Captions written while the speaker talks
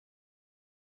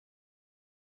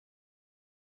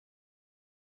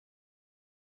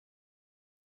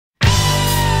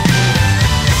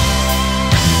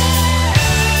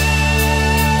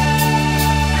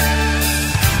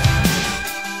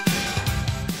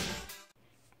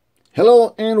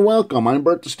Hello and welcome, I'm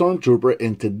Bert the Stormtrooper,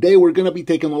 and today we're going to be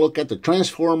taking a look at the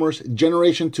Transformers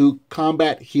Generation 2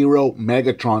 Combat Hero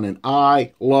Megatron, and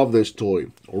I love this toy.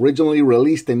 Originally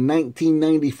released in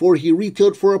 1994, he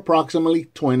retailed for approximately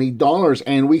 $20,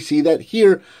 and we see that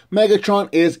here, Megatron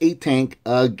is a tank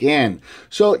again.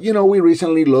 So, we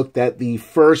recently looked at the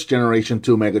first Generation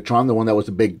 2 Megatron, the one that was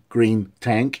a big green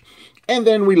tank, and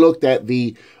then we looked at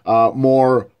the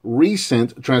more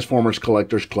recent Transformers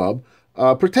Collectors Club,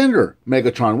 Pretender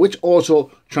Megatron, which also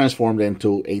transformed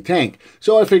into a tank.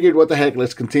 So I figured, what the heck,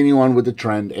 let's continue on with the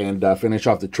trend and finish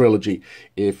off the trilogy,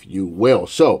 if you will.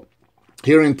 So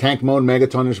here in tank mode,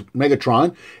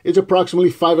 Megatron is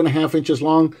approximately 5.5 inches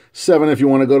long, 7 if you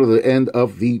want to go to the end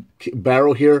of the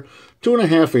barrel here,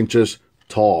 2.5 inches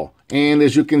tall. And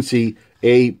as you can see,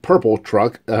 a purple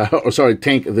tank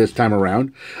this time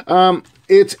around.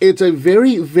 It's a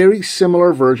very, very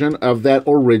similar version of that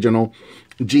original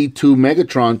G2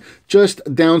 Megatron, just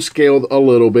downscaled a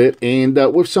little bit and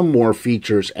with some more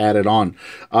features added on.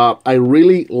 I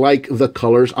really like the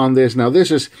colors on this. Now, this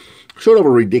is sort of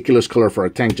a ridiculous color for a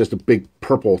tank, just a big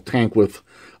purple tank with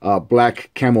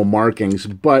black camo markings.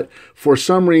 But for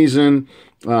some reason,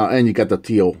 and you got the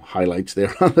teal highlights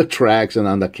there on the tracks and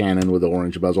on the cannon with the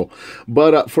orange bezel.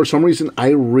 But for some reason, I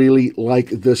really like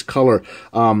this color.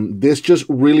 This just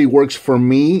really works for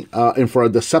me and for a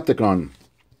Decepticon.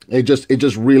 It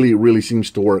just really, really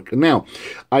seems to work. Now,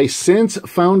 I since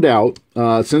found out,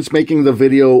 since making the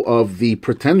video of the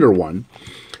Pretender one,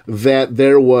 that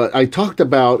I talked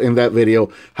about in that video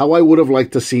how I would have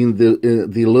liked to seen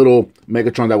the little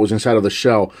Megatron that was inside of the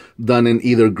shell done in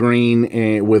either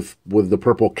green with the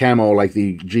purple camo like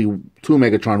the G2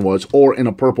 Megatron was, or in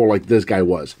a purple like this guy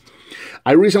was.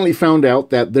 I recently found out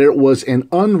that there was an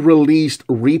unreleased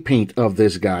repaint of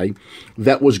this guy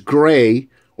that was gray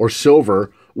or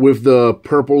silver, with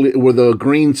the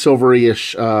green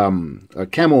silvery-ish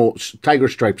camo tiger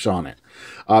stripes on it.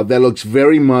 That looks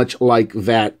very much like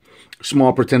that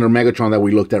small Pretender Megatron that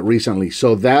we looked at recently.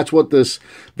 So that's what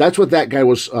that guy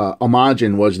was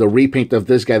homaging, was the repaint of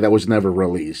this guy that was never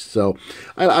released. So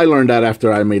I learned that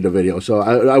after I made the video. So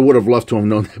I would have loved to have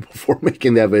known that before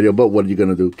making that video, but what are you going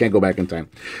to do? Can't go back in time.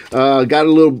 Got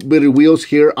a little bit of wheels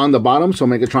here on the bottom, so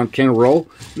Megatron can roll.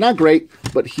 Not great,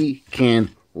 but he can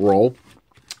roll.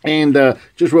 And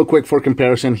just real quick for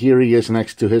comparison, here he is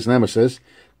next to his nemesis,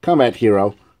 Combat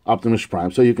Hero Optimus Prime.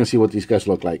 So you can see what these guys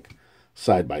look like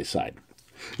side by side.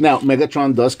 Now,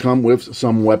 Megatron does come with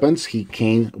some weapons. He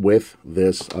came with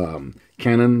this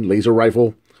cannon, laser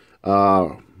rifle,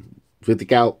 50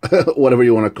 cal, whatever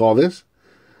you want to call this.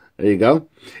 There you go.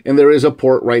 And there is a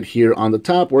port right here on the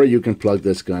top where you can plug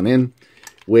this gun in,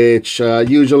 which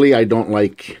usually I don't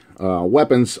like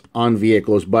weapons on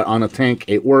vehicles, but on a tank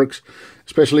it works.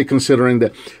 Especially considering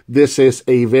that this is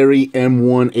a very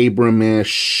M1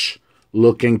 Abrams-ish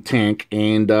looking tank,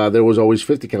 and there was always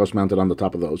 50 cals mounted on the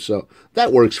top of those, so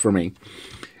that works for me.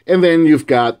 And then you've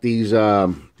got these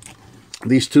two,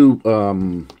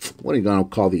 what are you going to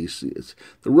call these? It's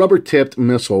the rubber-tipped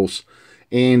missiles,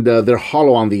 and they're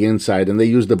hollow on the inside, and they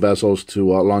use the bezels to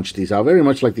launch these out, very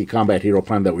much like the Combat Hero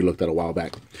Prime that we looked at a while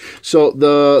back. So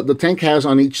the tank has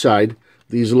on each side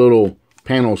these little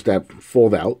panels that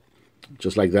fold out,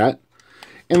 just like that.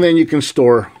 And then you can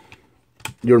store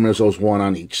your missiles, one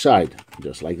on each side,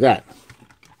 just like that.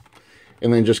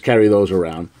 And then just carry those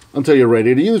around until you're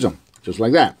ready to use them, just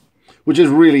like that. Which is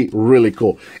really, really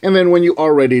cool. And then when you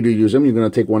are ready to use them, you're going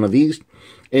to take one of these.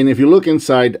 And if you look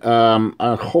inside,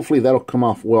 hopefully that'll come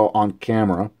off well on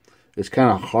camera. It's kind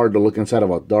of hard to look inside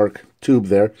of a dark tube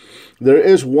there. There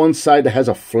is one side that has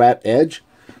a flat edge.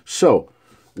 So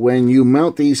when you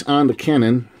mount these on the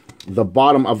cannon, the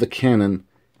bottom of the cannon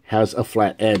has a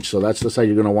flat edge. So that's the side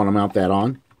you're going to want to mount that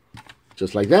on.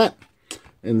 Just like that.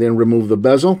 And then remove the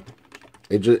bezel.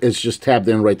 It's just tabbed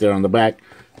in right there on the back.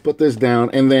 Put this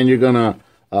down, and then you're going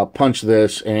to punch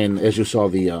this. And as you saw,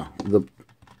 the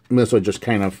missile just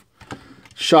kind of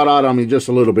shot out on me just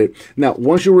a little bit. Now,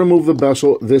 once you remove the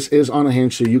bezel, this is on a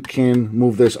hinge, so you can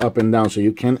move this up and down. So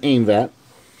you can aim that.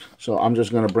 So I'm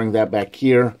just going to bring that back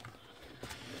here.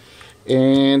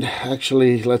 And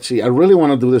actually, let's see. I really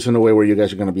want to do this in a way where you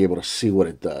guys are going to be able to see what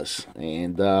it does.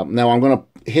 And now I'm going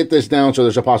to hit this down, so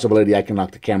there's a possibility I can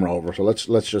knock the camera over. So let's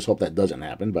just hope that doesn't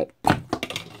happen. But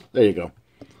there you go.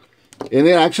 And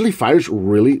it actually fires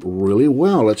really, really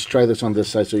well. Let's try this on this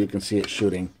side so you can see it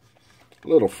shooting a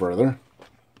little further.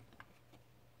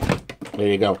 There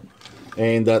you go.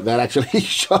 And that actually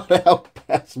shot out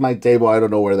past my table. I don't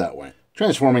know where that went.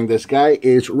 Transforming this guy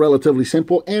is relatively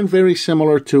simple and very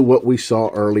similar to what we saw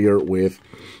earlier with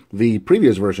the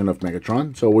previous version of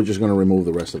Megatron. So we're just going to remove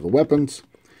the rest of the weapons.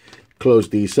 close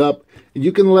these up.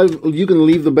 You can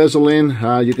leave the bezel in,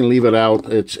 you can leave it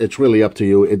out. It's really up to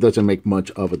you. It doesn't make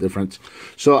much of a difference.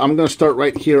 So I'm going to start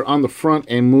right here on the front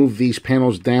and move these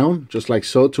panels down, just like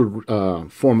so, to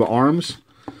form the arms.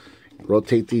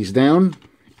 Rotate these down,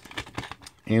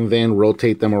 and then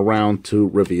rotate them around to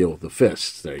reveal the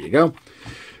fists. There you go.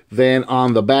 Then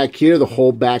on the back here, the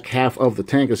whole back half of the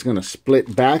tank is going to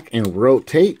split back and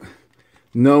rotate.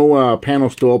 No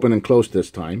panels to open and close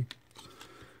this time.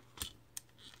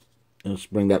 Let's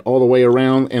bring that all the way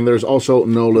around, and there's also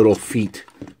no little feet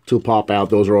to pop out.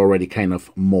 Those are already kind of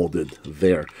molded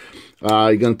there.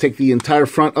 You're going to take the entire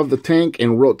front of the tank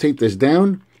and rotate this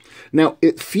down. Now,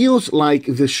 it feels like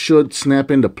this should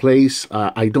snap into place.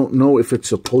 I don't know if it's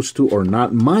supposed to or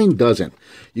not. Mine doesn't.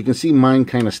 You can see mine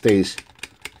kind of stays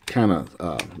kind of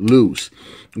loose.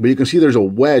 But you can see there's a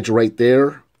wedge right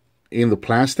there in the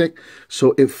plastic,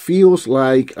 so it feels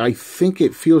like, I think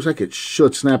it feels like it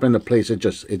should snap into place. It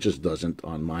just doesn't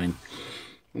on mine.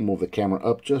 Move the camera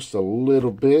up just a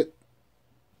little bit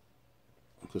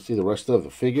to see the rest of the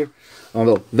figure.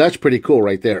 Although that's pretty cool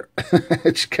right there.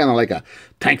 It's kind of like a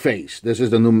tank face. This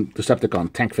is the new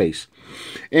Decepticon tank face,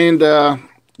 and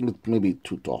maybe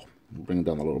too tall. Bring it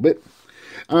down a little bit.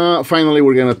 Finally,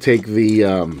 we're gonna take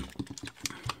the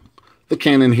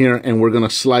cannon here, and we're going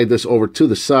to slide this over to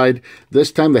the side.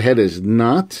 This time the head is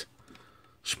not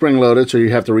spring-loaded, so you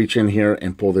have to reach in here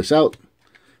and pull this out.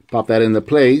 Pop that into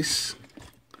place,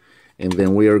 and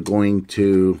then we are going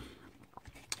to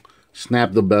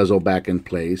snap the bezel back in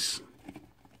place.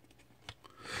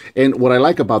 And what I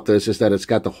like about this is that it's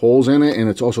got the holes in it, and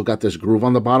it's also got this groove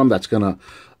on the bottom that's going to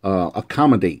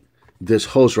accommodate this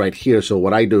hose right here. So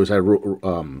what I do is I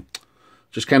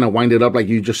just kind of wind it up like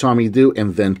you just saw me do,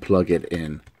 and then plug it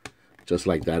in, just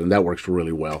like that. And that works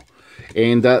really well.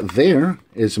 And there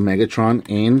is Megatron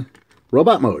in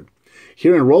robot mode.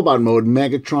 Here in robot mode,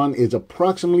 Megatron is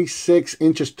approximately 6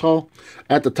 inches tall.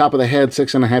 At the top of the head,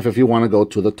 6.5 if you want to go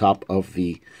to the top of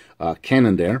the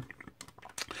cannon there.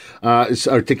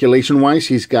 Articulation-wise,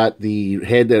 he's got the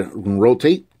head that can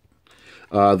rotate.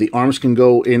 The arms can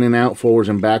go in and out, forwards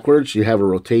and backwards. You have a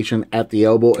rotation at the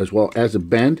elbow as well as a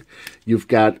bend. You've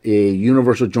got a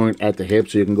universal joint at the hip,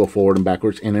 so you can go forward and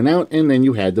backwards, in and out. And then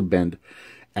you had the bend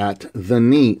at the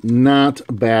knee. Not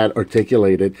bad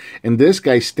articulated. And this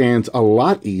guy stands a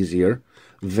lot easier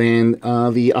than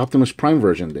the Optimus Prime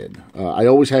version did. I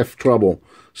always have trouble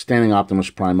standing Optimus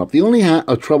Prime up. The only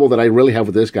trouble that I really have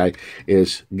with this guy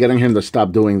is getting him to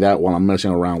stop doing that while I'm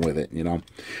messing around with it, you know.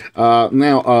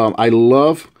 I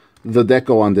love the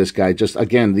deco on this guy. Just,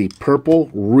 again, the purple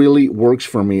really works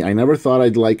for me. I never thought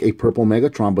I'd like a purple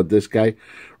Megatron, but this guy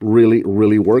really,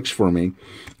 really works for me.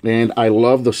 And I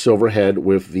love the silver head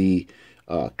with the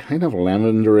kind of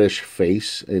lavenderish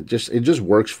face. It just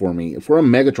works for me. For a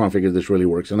Megatron figure, this really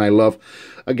works. And I love,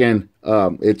 again,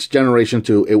 it's Generation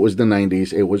 2. It was the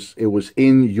 90s. It was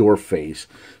in your face.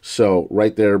 So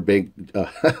right there, big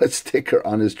sticker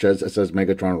on his chest that says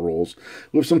Megatron rules,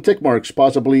 with some tick marks,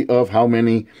 possibly of how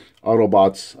many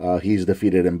Autobots he's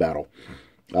defeated in battle.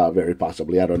 Very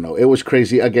possibly. I don't know. It was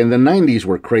crazy. Again, the 90s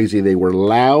were crazy. They were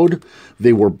loud,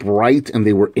 they were bright, and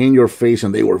they were in your face,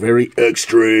 and they were very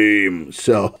extreme.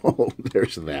 So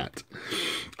there's that.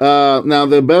 Now,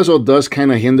 the bezel does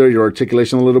kind of hinder your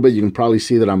articulation a little bit. You can probably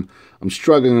see that I'm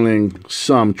struggling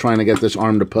some trying to get this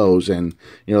arm to pose, and,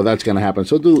 you know, that's going to happen.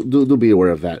 So do be aware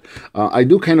of that. I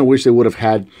do kind of wish they would have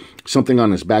had something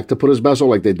on his back to put his bezel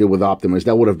like they did with Optimus.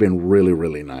 That would have been really,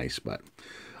 really nice, but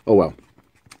oh well.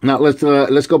 Now,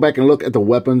 let's go back and look at the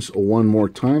weapons one more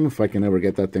time, if I can ever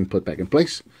get that thing put back in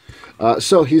place.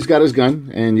 So he's got his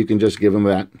gun, and you can just give him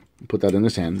that, put that in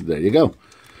his hand. There you go.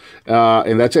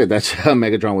 And that's it. That's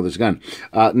Megatron with his gun.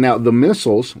 Now, the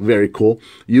missiles, very cool.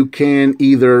 You can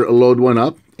either load one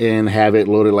up and have it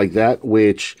loaded like that,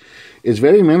 which is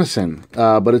very menacing,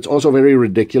 but it's also very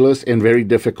ridiculous and very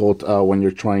difficult when you're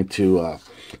trying to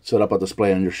set up a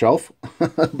display on your shelf.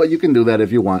 But you can do that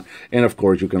if you want. And, of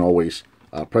course, you can always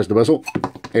press the bezel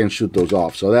and shoot those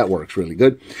off. So that works really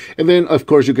good. And then, of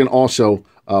course, you can also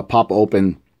pop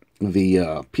open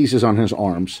the pieces on his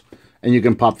arms, and you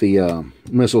can pop the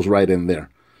missiles right in there.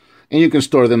 And you can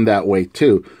store them that way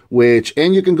too,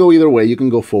 and you can go either way. You can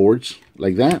go forwards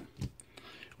like that,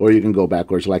 or you can go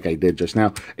backwards like I did just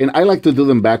now. And I like to do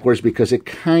them backwards because it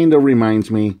kind of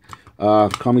reminds me,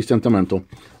 call me sentimental,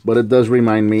 but it does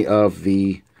remind me of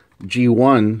the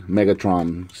G1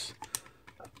 Megatron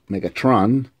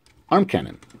arm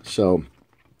cannon. So,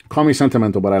 call me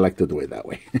sentimental, but I like to do it that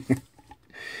way.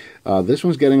 This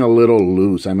one's getting a little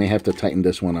loose. I may have to tighten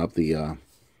this one up, the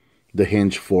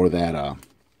hinge for that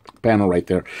panel right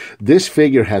there. This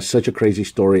figure has such a crazy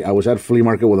story. I was at a flea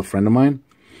market with a friend of mine,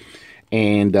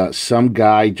 and some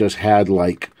guy just had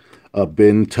like a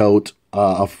bin tote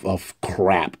of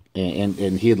crap,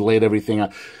 and he had laid everything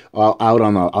out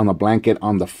on a blanket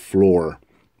on the floor.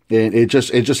 And it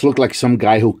just looked like some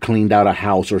guy who cleaned out a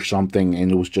house or something,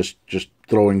 and it was just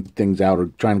throwing things out or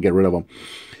trying to get rid of them.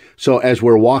 So as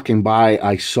we're walking by,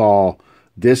 I saw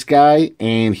this guy,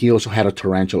 and he also had a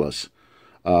tarantulas,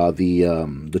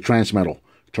 the transmetal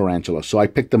tarantula. So I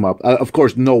picked them up. Of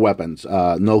course, no weapons,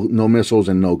 no missiles,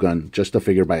 and no gun, just the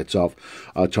figure by itself.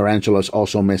 Tarantulas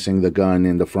also missing the gun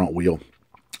in the front wheel.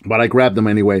 But I grabbed them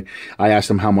anyway. I asked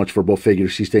him how much for both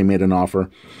figures. He made an offer.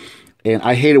 And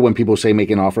I hate it when people say make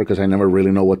an offer because I never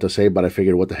really know what to say, but I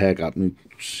figured, what the heck, I'll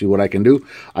see what I can do.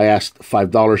 I asked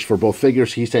 $5 for both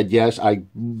figures. He said yes. I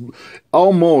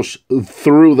almost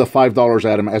threw the $5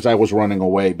 at him as I was running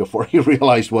away before he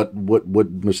realized what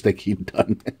mistake he'd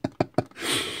done.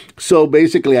 So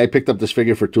basically, I picked up this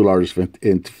figure for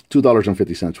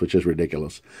 $2.50, which is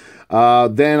ridiculous.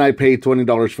 Then I paid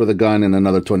 $20 for the gun and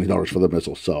another $20 for the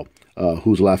missile. So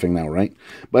who's laughing now, right?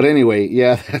 But anyway,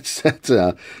 yeah, that's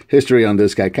history on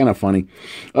this guy. Kind of funny.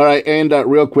 All right, and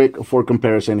real quick for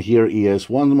comparison, here he is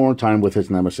one more time with his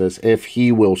nemesis, if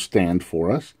he will stand for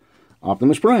us,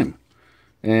 Optimus Prime.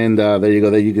 And there you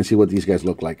go. There you can see what these guys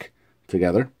look like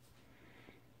together.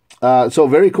 So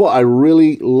very cool. I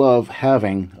really love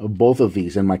having both of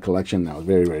these in my collection now.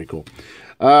 Very, very cool.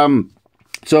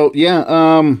 So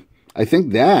yeah, I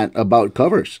think that about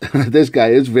covers this guy.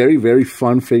 Is very, very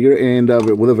fun figure, and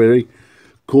with a very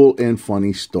cool and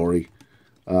funny story,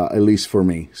 at least for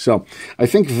me. So I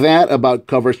think that about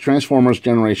covers Transformers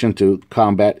Generation 2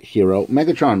 Combat Hero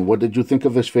Megatron. What did you think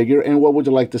of this figure, and what would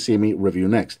you like to see me review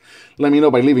next? Let me know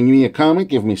by leaving me a comment,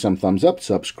 give me some thumbs up,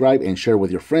 subscribe, and share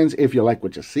with your friends if you like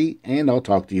what you see, and I'll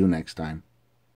talk to you next time.